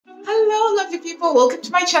people, welcome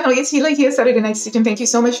to my channel. It's Hila here, Saturday Night Stitch, and thank you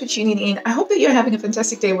so much for tuning in. I hope that you're having a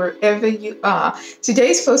fantastic day wherever you are.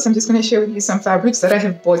 Today's post, I'm just going to share with you some fabrics that I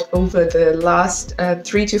have bought over the last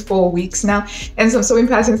 3 to 4 weeks now, and some sewing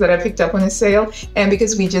patterns that I picked up on a sale. And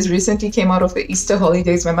because we just recently came out of the Easter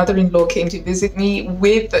holidays, my mother-in-law came to visit me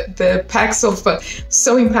with the packs of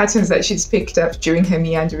sewing patterns that she's picked up during her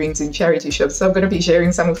meanderings in charity shops. So I'm going to be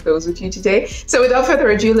sharing some of those with you today. So without further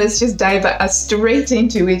ado, let's just dive straight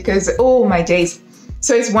into it, because oh my days.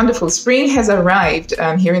 So it's wonderful. Spring has arrived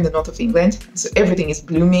here in the north of England. So everything is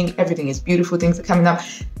blooming, everything is beautiful, things are coming up.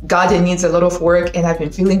 Garden needs a lot of work, and I've been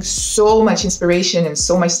feeling so much inspiration and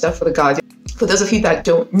so much stuff for the garden. For those of you that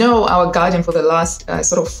don't know, our garden for the last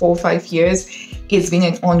sort of 4 or 5 years, it's been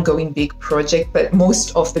an ongoing big project, but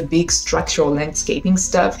most of the big structural landscaping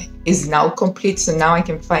stuff is now complete. So now I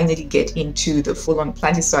can finally get into the full-on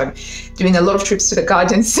planting. So I'm doing a lot of trips to the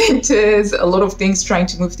garden centers, a lot of things, trying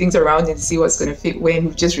to move things around and see what's going to fit when.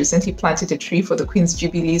 We've just recently planted a tree for the Queen's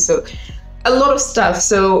Jubilee. So a lot of stuff.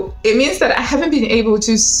 So it means that I haven't been able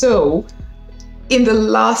to sew. In the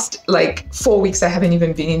last 4 weeks, I haven't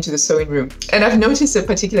even been into the sewing room. And I've noticed a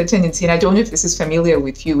particular tendency, and I don't know if this is familiar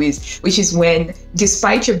with you, which is when,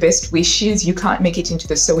 despite your best wishes, you can't make it into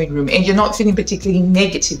the sewing room and you're not feeling particularly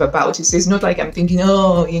negative about it. So it's not like I'm thinking,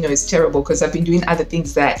 oh, it's terrible, because I've been doing other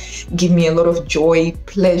things that give me a lot of joy,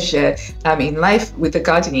 pleasure in life with the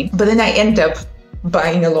gardening. But then I end up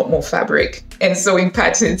buying a lot more fabric and sewing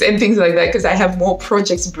patterns and things like that, because I have more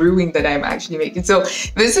projects brewing that I'm actually making. So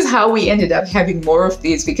this is how we ended up having more of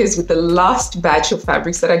these, because with the last batch of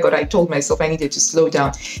fabrics that I got, I told myself I needed to slow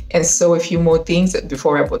down and sew a few more things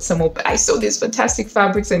before I bought some more. But I saw these fantastic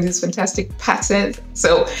fabrics and these fantastic patterns,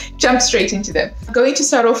 so jump straight into them. I'm going to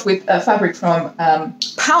start off with fabric from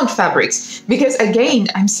Pound Fabrics, because again,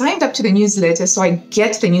 I'm signed up to the newsletter, so I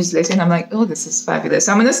get the newsletter and I'm like, oh, this is fabulous.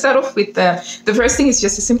 So I'm going to start off with the first thing is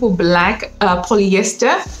just a simple black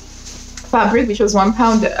polyester fabric, which was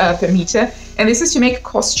 £1 per meter. And this is to make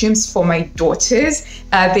costumes for my daughters.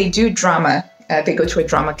 They do drama. They go to a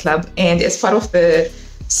drama club. And as part of the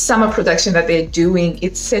summer production that they're doing,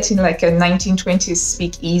 it's set in like a 1920s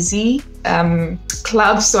speakeasy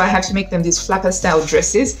club. So I have to make them these flapper style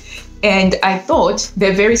dresses. And I thought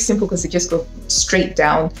they're very simple because they just go straight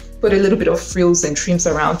down, put a little bit of frills and trims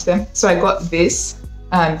around them. So I got this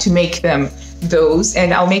to make them those,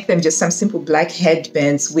 and I'll make them just some simple black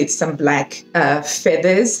headbands with some black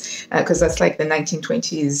feathers, because that's like the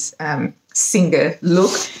 1920s singer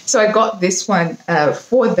look. So I got this one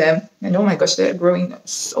for them, and oh my gosh, they're growing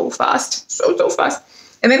so fast, so fast.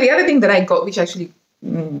 And then the other thing that I got, which actually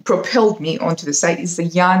propelled me onto the site, is the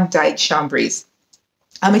yarn dyed chambray.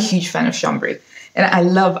 I'm a huge fan of chambray, and I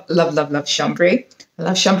love chambray. I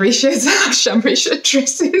love chambray shirts, I love chambray shirt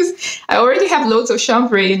dresses. I already have loads of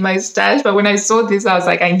chambray in my stash, but when I saw this, I was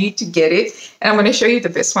like, I need to get it. And I'm going to show you the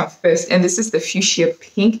best one first. And this is the fuchsia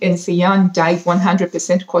pink, and it's a yarn dyed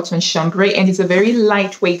 100% cotton chambray, and it's a very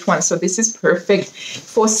lightweight one. So this is perfect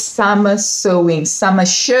for summer sewing, summer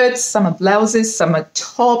shirts, summer blouses, summer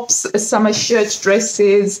tops, summer shirt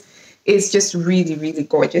dresses. It's just really, really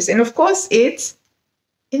gorgeous. And of course, it's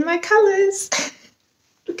in my colors.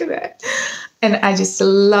 Look at that. And I just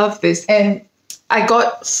love this. And I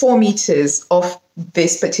got 4 meters of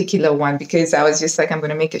this particular one, because I was just like, I'm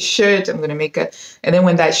going to make a shirt. I'm going to make and then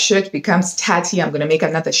when that shirt becomes tatty, I'm going to make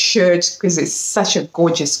another shirt, because it's such a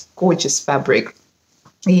gorgeous, gorgeous fabric.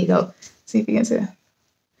 There you go. See if you can see that.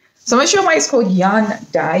 So I'm not sure why it's called yarn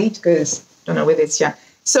dyed, because I don't know whether it's yarn.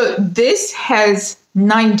 So this has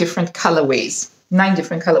 9 different colorways. 9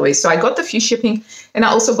 different colorways. So I got the fuchsia pink, and I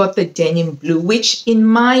also got the denim blue, which in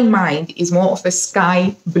my mind is more of a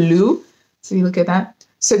sky blue. So you look at that.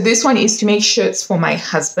 So this one is to make shirts for my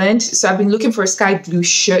husband. So I've been looking for a sky blue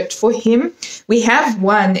shirt for him. We have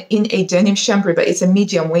one in a denim chambray, but it's a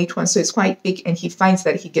medium weight one. So it's quite big, and he finds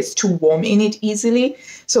that he gets too warm in it easily.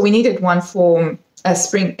 So we needed one for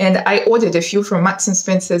spring, and I ordered a few from Marks and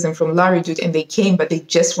Spencer's and from Larry Dude, and they came, but they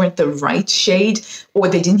just weren't the right shade, or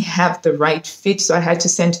they didn't have the right fit, so I had to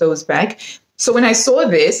send those back. So when I saw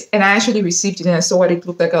this, and I actually received it, and I saw what it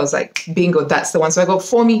looked like, I was like, bingo, that's the one. So I got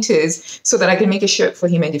 4 meters so that I can make a shirt for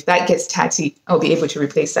him, and if that gets tatty, I'll be able to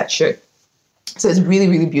replace that shirt. So it's really,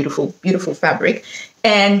 really beautiful, beautiful fabric.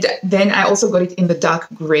 And then I also got it in the dark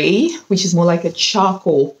gray, which is more like a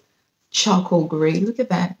charcoal gray. Look at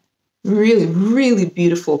that. Really, really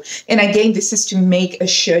beautiful. And again, this is to make a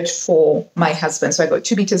shirt for my husband. So I got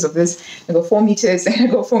 2 meters of this, I got 4 meters, and I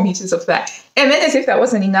got 4 meters of that. And then as if that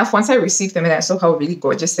wasn't enough, once I received them and I saw how really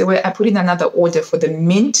gorgeous they were, I put in another order for the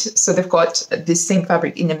mint. So they've got this same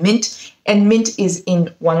fabric in a mint, and mint is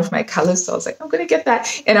in one of my colors. So I was like, I'm going to get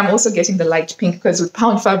that. And I'm also getting the light pink because with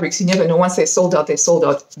Pound Fabrics, you never know. Once they're sold out, they're sold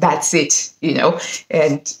out. That's it, you know.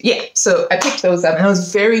 And yeah, so I picked those up and I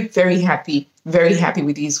was very, very happy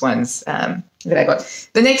with these ones that I got.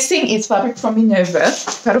 The next thing is fabric from Minerva,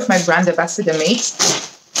 part of my brand ambassador makes.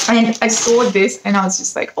 And I saw this and I was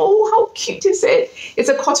just like, oh, how cute is it? It's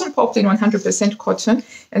a cotton poplin, 100% cotton. And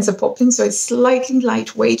it's a poplin, so it's slightly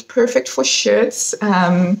lightweight, perfect for shirts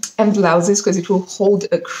and blouses because it will hold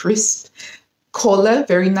a crisp collar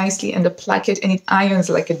very nicely and a placket, and it irons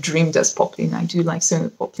like a dream does poplin. I do like sewing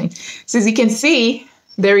with poplin. So as you can see,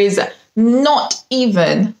 there is not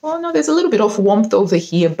even, oh no, there's a little bit of warmth over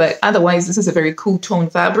here, but otherwise this is a very cool tone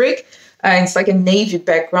fabric. And it's like a navy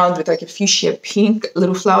background with like a fuchsia pink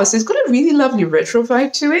little flowers. So it's got a really lovely retro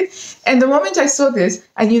vibe to it. And the moment I saw this,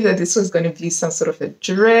 I knew that this was going to be some sort of a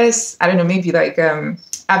dress. I don't know, maybe like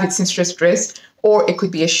Avid Seamstress dress, or it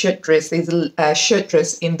could be a shirt dress. There's a shirt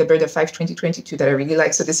dress in the Bird of 5 2022 that I really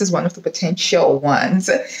like. So this is one of the potential ones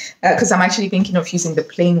because I'm actually thinking of using the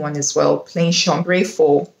plain one as well, plain chambray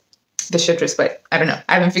for the shirt dress, but I don't know.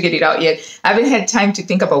 I haven't figured it out yet. I haven't had time to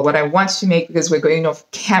think about what I want to make because we're going off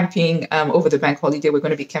camping over the bank holiday. We're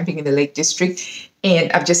going to be camping in the Lake District,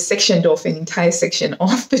 and I've just sectioned off an entire section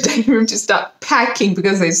of the dining room to start packing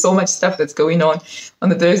because there's so much stuff that's going on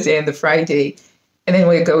the Thursday and the Friday. And then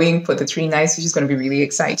we're going for the 3 nights, which is going to be really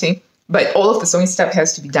exciting. But all of the sewing stuff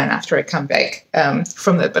has to be done after I come back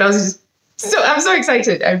from that. But I'm so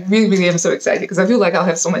excited. I really, really am so excited because I feel like I'll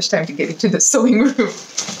have so much time to get into the sewing room.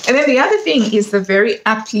 And then the other thing is the very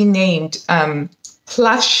aptly named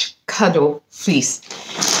Plush Cuddle Fleece,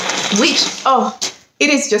 which, it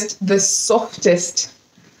is just the softest.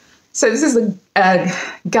 So this is a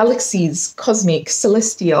Galaxy's Cosmic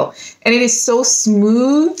Celestial, and it is so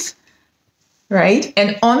smooth, right?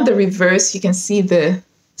 And on the reverse, you can see the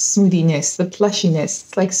smoothiness, the plushiness.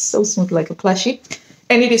 It's like so smooth, like a plushie.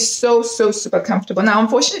 And it is so, so super comfortable. Now,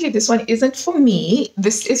 unfortunately, this one isn't for me.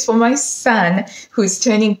 This is for my son, who is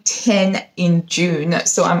turning 10 in June.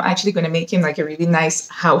 So I'm actually going to make him like a really nice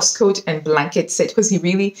house coat and blanket set because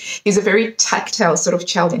he's a very tactile sort of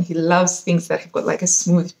child, and he loves things that have got like a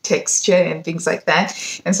smooth texture and things like that.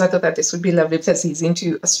 And so I thought that this would be lovely because he's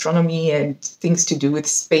into astronomy and things to do with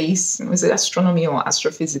space. Was it astronomy or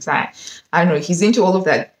astrophysics? I don't know. He's into all of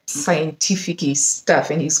that scientific-y stuff,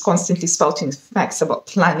 and he's constantly spouting facts about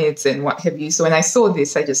planets and what have you. So when I saw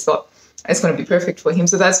this, I just thought it's going to be perfect for him.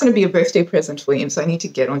 So that's going to be a birthday present for him. So I need to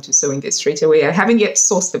get onto sewing this straight away. I haven't yet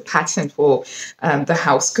sourced the pattern for the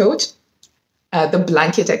house coat. The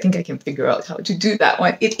blanket, I think I can figure out how to do that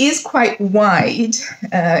one. It is quite wide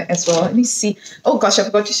as well. Let me see. Oh gosh, I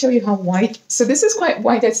forgot to show you how wide. So this is quite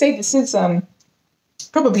wide. I'd say this is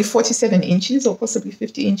probably 47 inches or possibly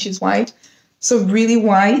 50 inches wide. So really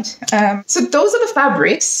wide. So those are the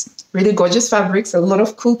fabrics, really gorgeous fabrics, a lot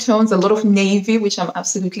of cool tones, a lot of navy, which I'm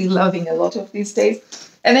absolutely loving a lot of these days.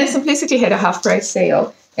 And then Simplicity had a half price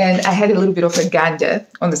sale, and I had a little bit of a gander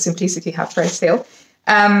on the Simplicity half price sale.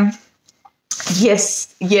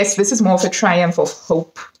 Yes, this is more of a triumph of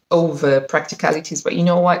hope over practicalities, but you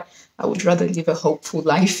know what? I would rather live a hopeful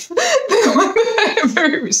life than one that I am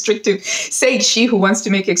very restrictive. Said she who wants to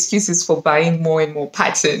make excuses for buying more and more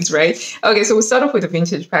patterns, right? Okay, so we'll start off with the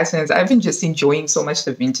vintage patterns. I've been just enjoying so much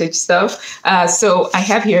the vintage stuff. So I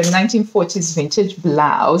have here a 1940s vintage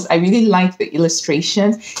blouse. I really like the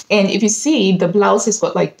illustrations. And if you see, the blouse has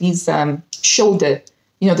got like these shoulder,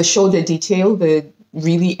 the shoulder detail, the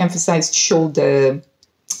really emphasized shoulder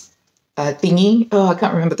thingy. Oh, I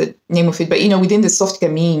can't remember the name of it, but within the soft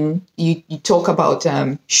gamine, you talk about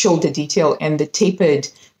shoulder detail and the tapered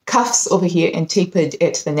cuffs over here and tapered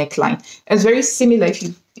at the neckline. It's very similar if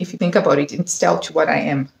you think about it in style to what I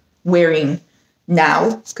am wearing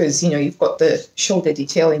now, because you've got the shoulder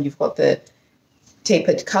detail and you've got the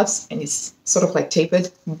tapered cuffs, and it's sort of like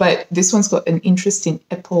tapered, but this one's got an interesting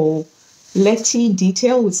epauletty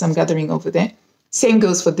detail with some gathering over there. Same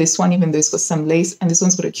goes for this one, even though it's got some lace, and this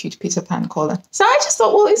one's got a cute Peter Pan collar. So I just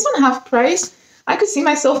thought, well, it's on half price. I could see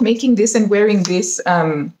myself making this and wearing this,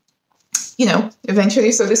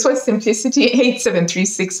 eventually. So this was Simplicity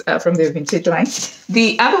 8736 from their vintage line.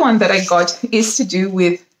 The other one that I got is to do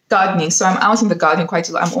with gardening. So I'm out in the garden quite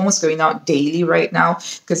a lot. I'm almost going out daily right now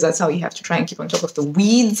because that's how you have to try and keep on top of the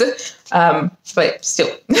weeds. But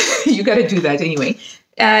still, you got to do that anyway.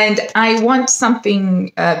 And I want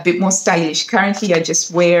something a bit more stylish. Currently, I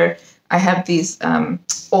just wear I have these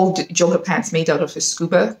old jogger pants made out of a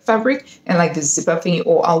scuba fabric and like the zipper thing,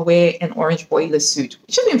 or I'll wear an orange boiler suit,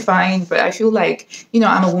 which has been fine. But I feel like, you know,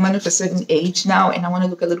 I'm a woman of a certain age now and I want to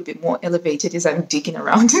look a little bit more elevated as I'm digging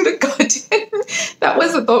around in the garden. That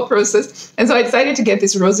was the thought process. And so I decided to get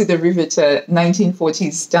this Rosie the Riveter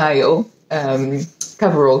 1940s style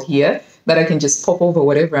coverall here that I can just pop over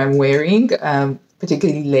whatever I'm wearing,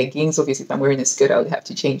 particularly leggings. Obviously, if I'm wearing a skirt, I would have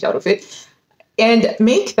to change out of it. And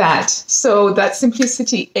make that. So that's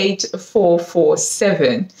Simplicity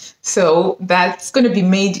 8447. So that's going to be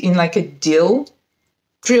made in like a drill.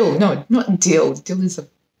 No, not dill. Dill is a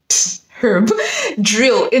herb.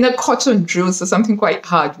 Drill, in a cotton drill. So something quite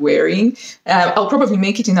hard wearing. I'll probably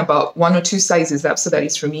make it in about 1 or 2 sizes up so that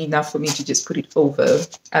it's for me enough for me to just put it over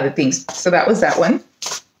other things. So that was that one.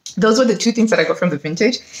 Those were the 2 things that I got from the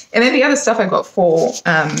vintage. And then the other stuff I got for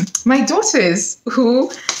my daughters, who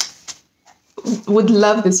would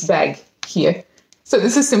love this bag here. So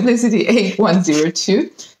this is Simplicity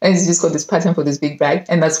 8102. And it's just got this pattern for this big bag.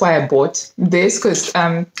 And that's why I bought this, because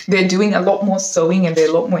they're doing a lot more sewing and they're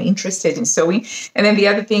a lot more interested in sewing. And then the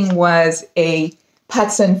other thing was a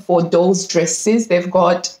pattern for dolls' dresses. They've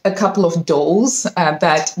got a couple of dolls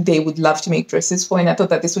that they would love to make dresses for. And I thought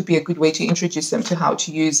that this would be a good way to introduce them to how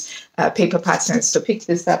to use paper patterns. So pick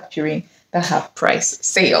this up during the half price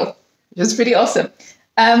sale, which was pretty awesome.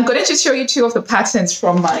 I'm going to just show you 2 of the patterns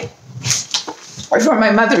from my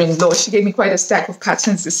mother-in-law. She gave me quite a stack of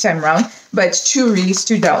patterns this time around, but 2 really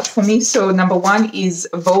stood out for me. So number 1 is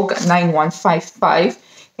Vogue 9155.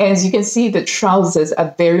 And as you can see, the trousers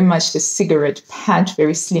are very much the cigarette pant,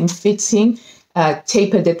 very slim fitting,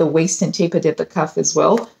 tapered at the waist and tapered at the cuff as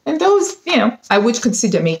well. And those, you know, I would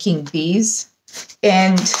consider making these.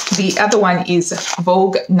 And the other one is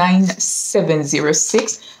Vogue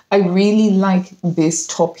 9706. I really like this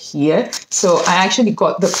top here. So I actually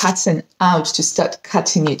got the pattern out to start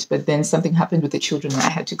cutting it, but then something happened with the children and I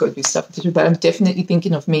had to go do stuff with it. But I'm definitely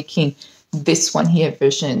thinking of making this one here,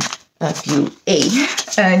 version view A.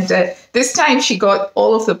 And this time she got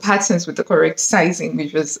all of the patterns with the correct sizing,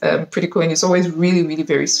 which was pretty cool. And it's always really, really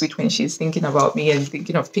very sweet when she's thinking about me and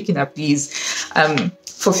thinking of picking up these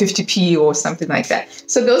for 50p or something like that.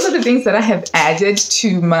 So those are the things that I have added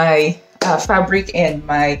to my fabric and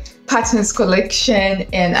my patterns collection,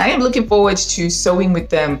 and I am looking forward to sewing with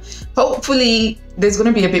them. Hopefully there's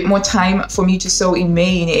going to be a bit more time for me to sew in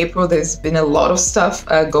May. In April, there's been a lot of stuff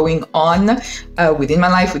going on within my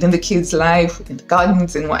life, within the kids' life, within the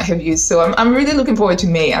gardens and what have you. So I'm really looking forward to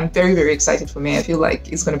May. I'm very, very excited for May. I feel like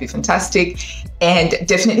it's going to be fantastic. And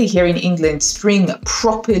definitely here in England, spring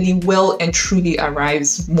properly, well and truly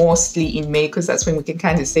arrives mostly in May, because that's when we can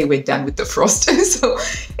kind of say we're done with the frost. So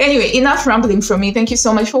anyway, enough rambling from me. Thank you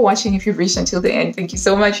so much for watching. If you've reached until the end, thank you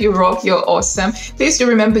so much. You rock, you're awesome. Please do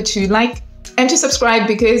remember to like and to subscribe,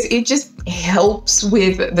 because it just helps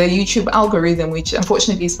with the YouTube algorithm, which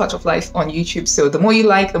unfortunately is part of life on YouTube. So the more you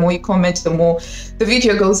like, the more you comment, the more the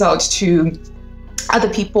video goes out to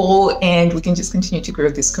other people, and we can just continue to grow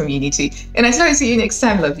this community. And I see you next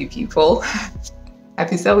time. Love you, people.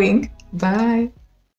 Happy sewing. Bye.